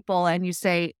top people and you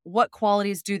say, what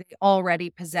qualities do they already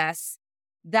possess?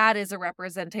 That is a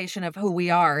representation of who we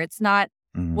are. It's not,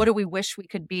 what do we wish we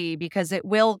could be? Because it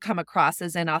will come across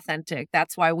as inauthentic.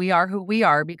 That's why we are who we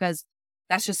are, because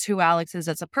that's just who Alex is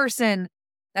as a person.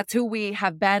 That's who we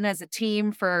have been as a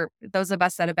team for those of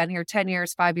us that have been here 10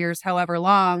 years, 5 years, however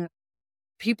long.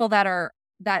 People that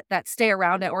stay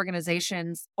around at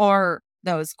organizations are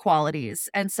those qualities.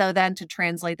 And so then to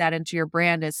translate that into your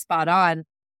brand is spot on.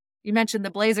 You mentioned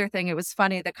the Blazer thing. It was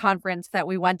funny. The conference that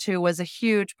we went to was a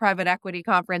huge private equity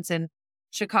conference in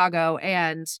Chicago.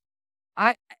 And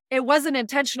it wasn't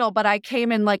intentional, but I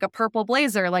came in like a purple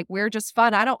blazer. Like, we're just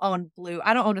fun. I don't own blue.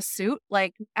 I don't own a suit.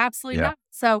 Like, absolutely not.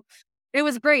 So it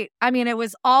was great. I mean, it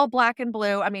was all black and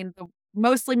blue. I mean,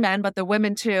 mostly men, but the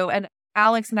women too. And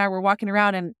Alex and I were walking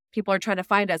around and people are trying to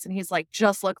find us. And he's like,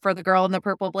 just look for the girl in the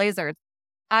purple blazer.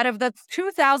 Out of the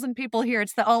 2,000 people here,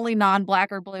 it's the only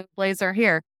non-black or blue blazer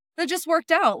here. That just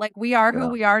worked out. Like, we are who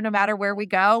we are no matter where we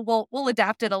go. We'll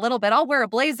adapt it a little bit. I'll wear a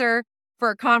blazer for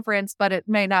a conference, but it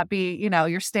may not be,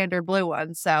 your standard blue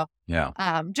one. So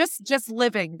just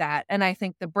living that. And I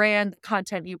think the brand, the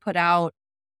content you put out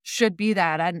should be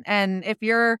that. And if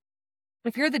you're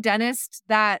the dentist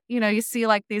that, you see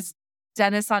like these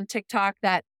dentists on TikTok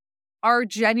that are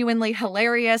genuinely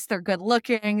hilarious, they're good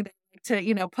looking, they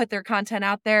like to, put their content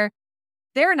out there.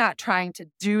 They're not trying to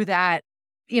do that,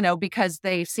 because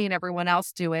they've seen everyone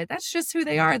else do it. That's just who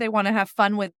they are. They want to have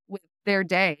fun with their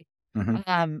day.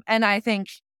 And I think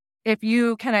if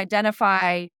you can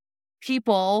identify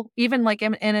people, even like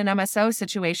in an MSO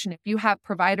situation, if you have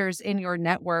providers in your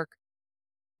network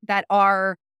that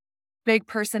are big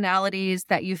personalities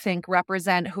that you think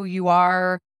represent who you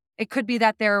are, it could be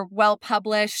that they're well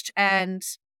published and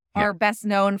are best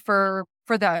known for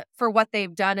what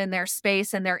they've done in their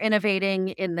space, and they're innovating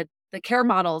in the care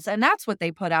models, and that's what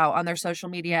they put out on their social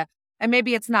media. And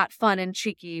maybe it's not fun and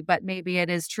cheeky, but maybe it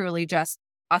is truly just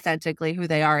authentically who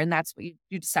they are, and that's what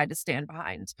you decide to stand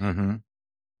behind.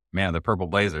 Man, the purple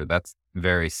blazer, that's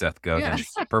very Seth Godin.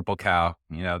 Purple cow,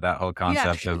 that whole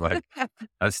concept of like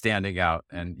of standing out.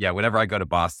 And whenever I go to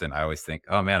Boston, I always think,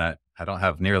 oh man, I don't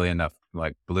have nearly enough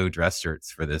like blue dress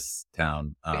shirts for this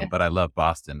town. But I love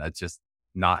Boston. That's just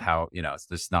not how, it's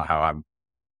just not how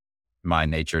my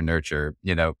nature nurture,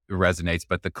 resonates.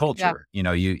 But the culture,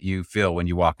 you feel when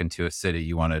you walk into a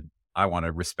city, I want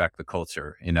to respect the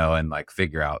culture, and like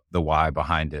figure out the why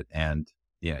behind it. And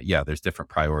there's different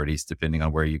priorities depending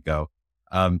on where you go.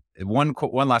 One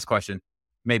last question,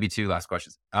 maybe two last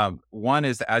questions. One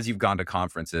is, as you've gone to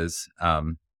conferences,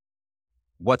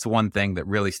 what's one thing that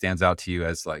really stands out to you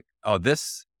as like, oh,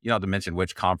 this, you don't have to mention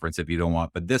which conference if you don't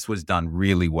want, but this was done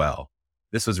really well.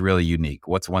 This was really unique.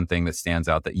 What's one thing that stands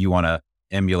out that you want to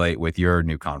emulate with your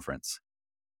new conference?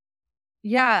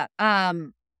 Yeah.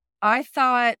 I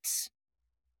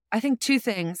think two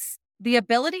things. The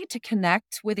ability to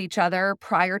connect with each other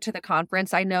prior to the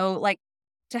conference. I know, like,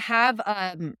 to have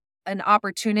an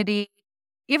opportunity,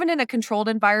 even in a controlled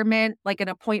environment, like an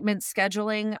appointment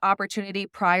scheduling opportunity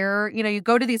prior, you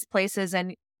go to these places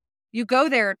and you go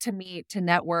there to meet, to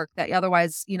network, that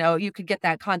otherwise, you could get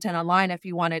that content online if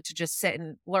you wanted to just sit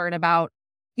and learn about,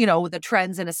 the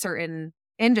trends in a certain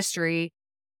industry.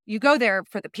 You go there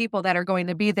for the people that are going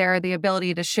to be there, the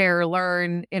ability to share,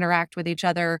 learn, interact with each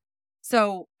other.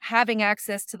 So having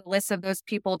access to the list of those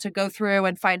people to go through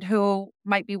and find who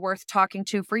might be worth talking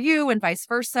to for you and vice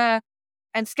versa,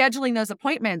 and scheduling those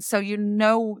appointments so you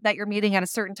know that you're meeting at a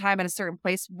certain time at a certain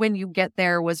place when you get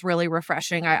there was really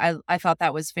refreshing. I thought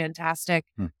that was fantastic.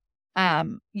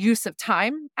 Use of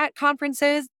time at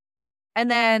conferences.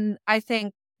 And then I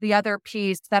think the other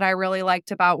piece that I really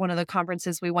liked about one of the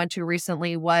conferences we went to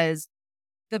recently was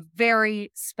the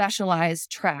very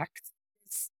specialized tracks.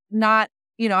 It's not,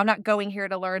 I'm not going here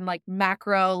to learn like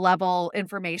macro level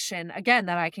information, again,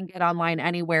 that I can get online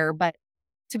anywhere, but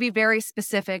to be very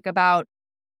specific about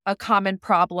a common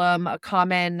problem, a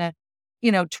common,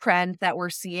 trend that we're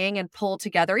seeing and pull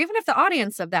together, even if the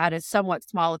audience of that is somewhat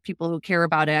small of people who care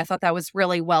about it. I thought that was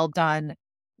really well done,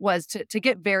 was to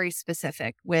get very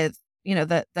specific with,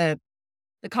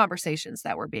 the conversations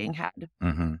that were being had.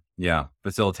 Mm-hmm. Yeah.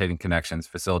 Facilitating connections,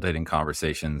 facilitating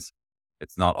conversations.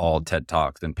 It's not all TED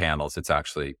Talks and panels. It's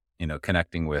actually,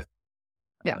 connecting with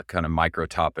kind of micro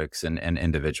topics and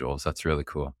individuals. That's really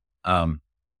cool.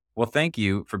 Well, thank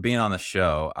you for being on the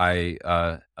show. I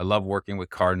love working with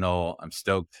Cardinal. I'm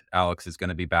stoked Alex is going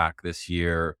to be back this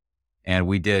year. And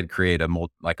we did create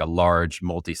a large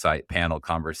multi-site panel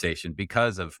conversation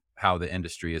because of how the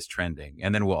industry is trending.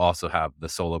 And then we'll also have the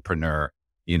solopreneur,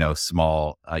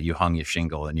 small, you hung your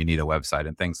shingle and you need a website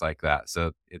and things like that.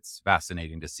 So it's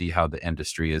fascinating to see how the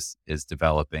industry is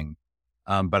developing.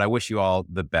 But I wish you all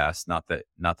the best. Not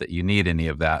that you need any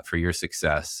of that for your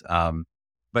success.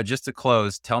 But just to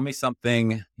close, tell me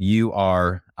something you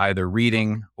are either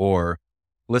reading or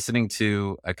listening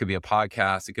to. It could be a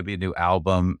podcast. It could be a new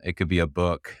album. It could be a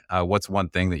book. What's one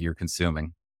thing that you're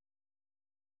consuming?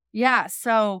 Yeah.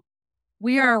 So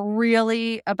we are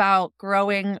really about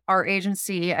growing our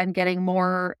agency and getting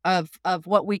more of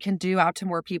what we can do out to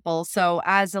more people. So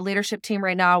as a leadership team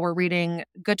right now, we're reading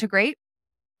Good to Great.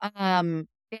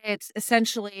 It's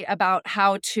essentially about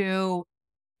how to,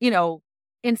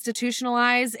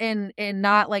 institutionalize in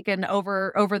not like an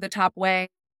over the top way,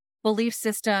 belief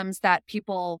systems that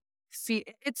people see.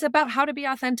 It's about how to be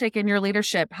authentic in your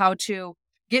leadership, how to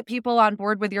get people on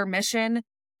board with your mission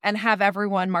and have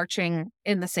everyone marching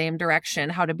in the same direction,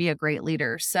 how to be a great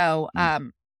leader. So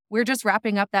we're just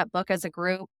wrapping up that book as a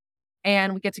group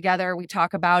and we get together, we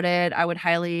talk about it. I would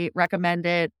highly recommend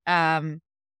it. And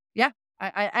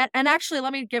actually,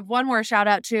 let me give one more shout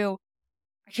out to,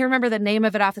 I can't remember the name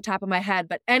of it off the top of my head,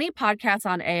 but any podcasts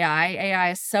on AI.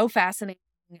 AI is so fascinating.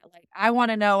 Like, I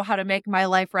want to know how to make my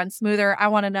life run smoother. I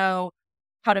want to know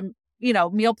how to,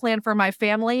 meal plan for my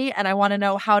family. And I want to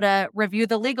know how to review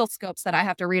the legal scopes that I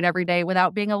have to read every day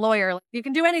without being a lawyer. Like, you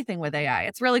can do anything with AI.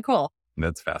 It's really cool.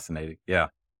 That's fascinating. Yeah.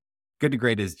 Good to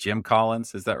Great is Jim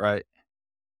Collins. Is that right?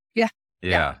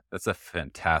 Yeah. That's a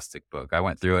fantastic book. I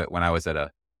went through it when I was at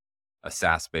a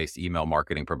SaaS-based email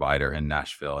marketing provider in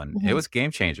Nashville. And it was a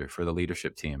game changer for the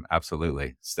leadership team.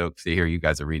 Absolutely. Stoked to hear you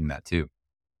guys are reading that too.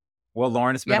 Well,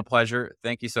 Lauren, it's been a pleasure.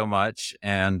 Thank you so much.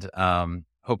 And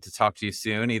hope to talk to you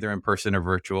soon, either in person or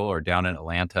virtual or down in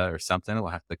Atlanta or something.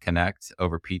 We'll have to connect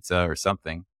over pizza or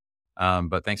something.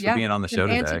 But thanks for being on the show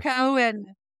today.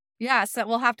 So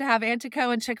we'll have to have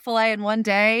Antico and Chick-fil-A in one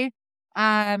day.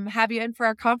 Have you in for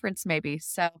our conference maybe.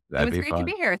 So it was great to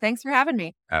be here. Thanks for having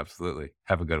me. Absolutely.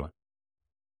 Have a good one.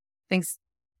 Thanks.